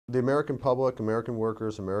The American public, American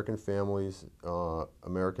workers, American families,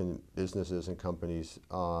 American businesses and companies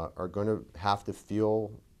are going to have to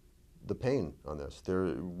feel the pain on this.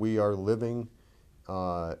 We are living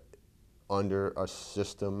under a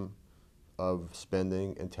system of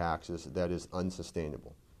spending and taxes that is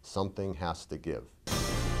unsustainable. Something has to give.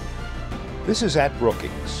 This is At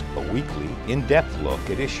Brookings, a weekly, in-depth look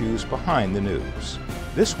at issues behind the news.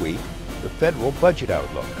 This week, the federal budget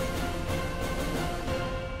outlook.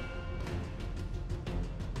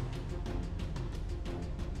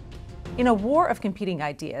 In a war of competing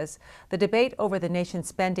ideas, the debate over the nation's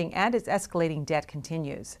spending and its escalating debt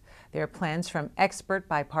continues. There are plans from expert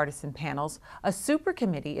bipartisan panels. A super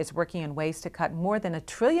committee is working on ways to cut more than $1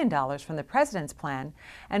 trillion from the president's plan,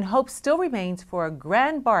 and hope still remains for a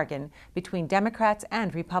grand bargain between Democrats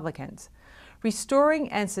and Republicans.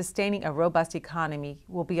 Restoring and sustaining a robust economy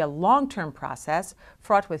will be a long-term process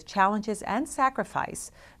fraught with challenges and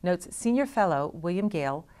sacrifice, notes senior fellow William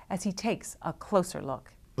Gale as he takes a closer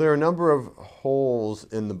look. There are a number of holes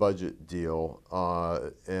in the budget deal,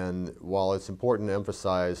 and while it's important to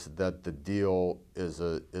emphasize that the deal is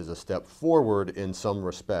a step forward in some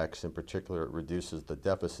respects, in particular it reduces the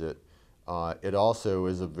deficit, it also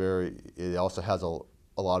has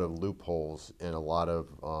a lot of loopholes and a lot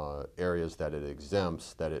of areas that it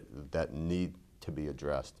exempts that need to be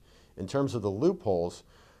addressed. In terms of the loopholes,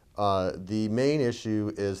 the main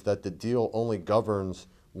issue is that the deal only governs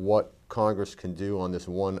what Congress can do on this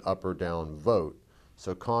one up or down vote.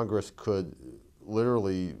 So Congress could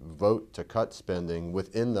literally vote to cut spending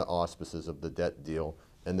within the auspices of the debt deal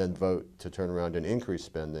and then vote to turn around and increase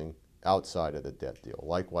spending outside of the debt deal.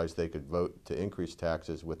 Likewise, they could vote to increase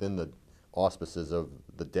taxes within the auspices of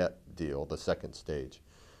the debt deal, the second stage,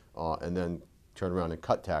 and then turn around and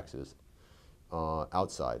cut taxes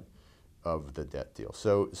outside of the debt deal.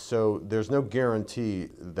 So there's no guarantee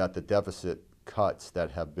that the deficit cuts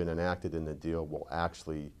that have been enacted in the deal will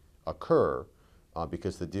actually occur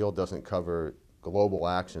because the deal doesn't cover global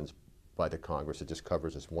actions by the Congress. It just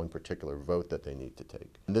covers this one particular vote that they need to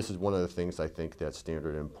take. And this is one of the things I think that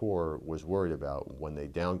Standard & Poor was worried about when they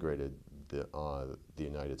downgraded the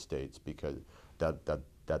United States, because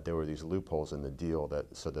that there were these loopholes in the deal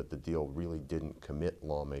so that the deal really didn't commit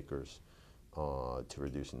lawmakers to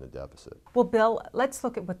reducing the deficit. Well, Bill, let's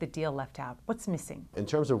look at what the deal left out. What's missing? In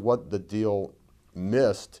terms of what the deal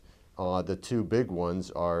missed, the two big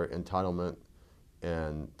ones are entitlement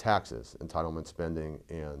and taxes, entitlement spending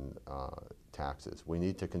and taxes. We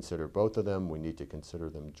need to consider both of them. We need to consider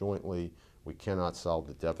them jointly. We cannot solve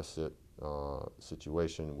the deficit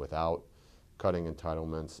situation without cutting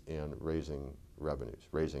entitlements and raising revenues,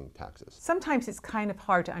 raising taxes. Sometimes it's kind of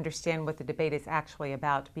hard to understand what the debate is actually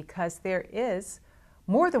about because there is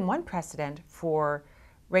more than one precedent for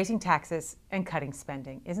raising taxes and cutting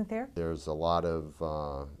spending, isn't there? There's a lot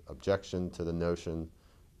of objection to the notion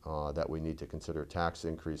that we need to consider tax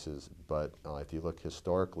increases, but if you look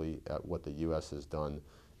historically at what the U.S. has done,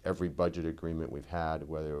 every budget agreement we've had,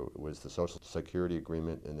 whether it was the Social Security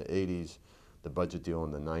agreement in the 80s, the budget deal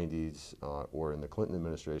in the 90s, or in the Clinton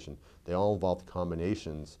administration, they all involved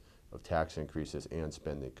combinations of tax increases and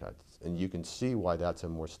spending cuts. And you can see why that's a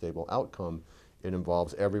more stable outcome. It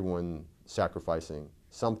involves everyone sacrificing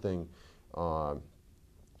something.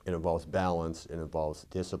 It involves balance. It involves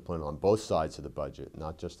discipline on both sides of the budget,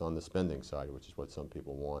 not just on the spending side, which is what some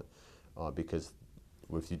people want. Because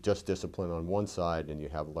if you just discipline on one side and you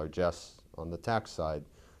have largesse on the tax side,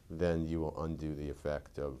 then you will undo the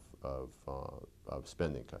effect of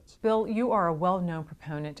spending cuts. Bill, you are a well-known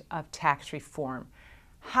proponent of tax reform.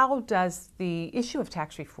 How does the issue of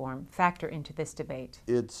tax reform factor into this debate?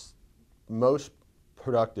 It's most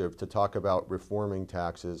productive to talk about reforming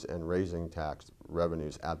taxes and raising tax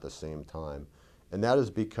revenues at the same time. And that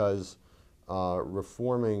is because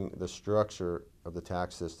reforming the structure of the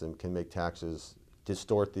tax system can make taxes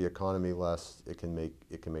distort the economy less. It can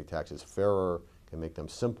make taxes fairer, can make them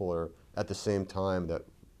simpler, at the same time that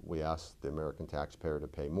we ask the American taxpayer to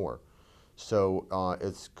pay more. So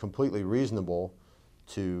it's completely reasonable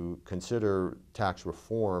to consider tax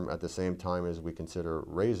reform at the same time as we consider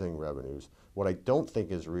raising revenues. What I don't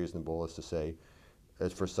think is reasonable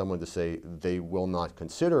is for someone to say they will not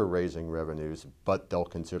consider raising revenues, but they'll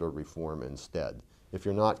consider reform instead. If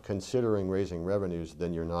you're not considering raising revenues,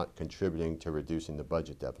 then you're not contributing to reducing the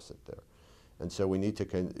budget deficit there. And so we need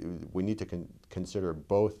to consider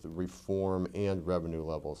both reform and revenue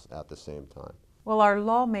levels at the same time. Well, are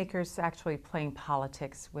lawmakers actually playing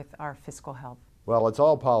politics with our fiscal health? Well, it's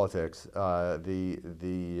all politics. In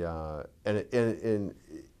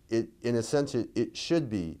a sense, it should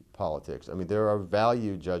be politics. I mean, there are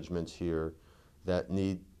value judgments here that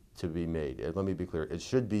need to be made. Let me be clear. It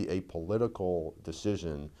should be a political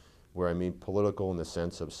decision, where I mean political in the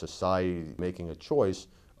sense of society making a choice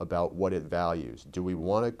about what it values. Do we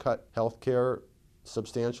want to cut health care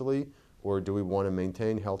substantially, or do we want to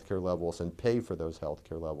maintain health care levels and pay for those health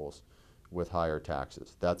care levels with higher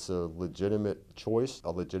taxes? That's a legitimate choice,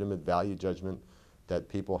 a legitimate value judgment that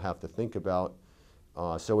people have to think about.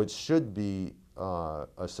 So it should be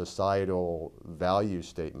a societal value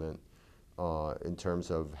statement in terms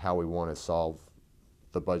of how we want to solve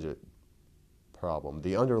the budget problem.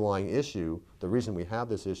 The underlying issue, the reason we have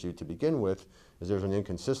this issue to begin with, is there's an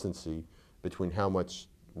inconsistency between how much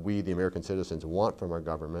we, the American citizens, want from our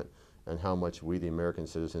government and how much we, the American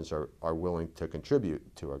citizens, are willing to contribute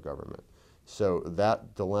to our government. So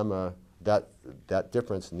that dilemma, that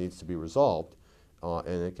difference needs to be resolved,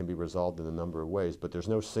 and it can be resolved in a number of ways, but there's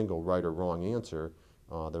no single right or wrong answer.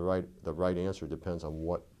 The right answer depends on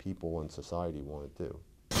what people in society want to do.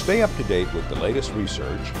 Stay up to date with the latest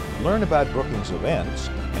research, learn about Brookings events,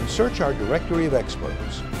 and search our directory of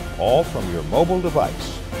experts, all from your mobile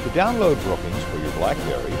device. To download Brookings for your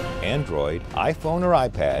BlackBerry, Android, iPhone, or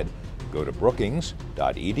iPad, go to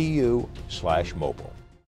brookings.edu/mobile.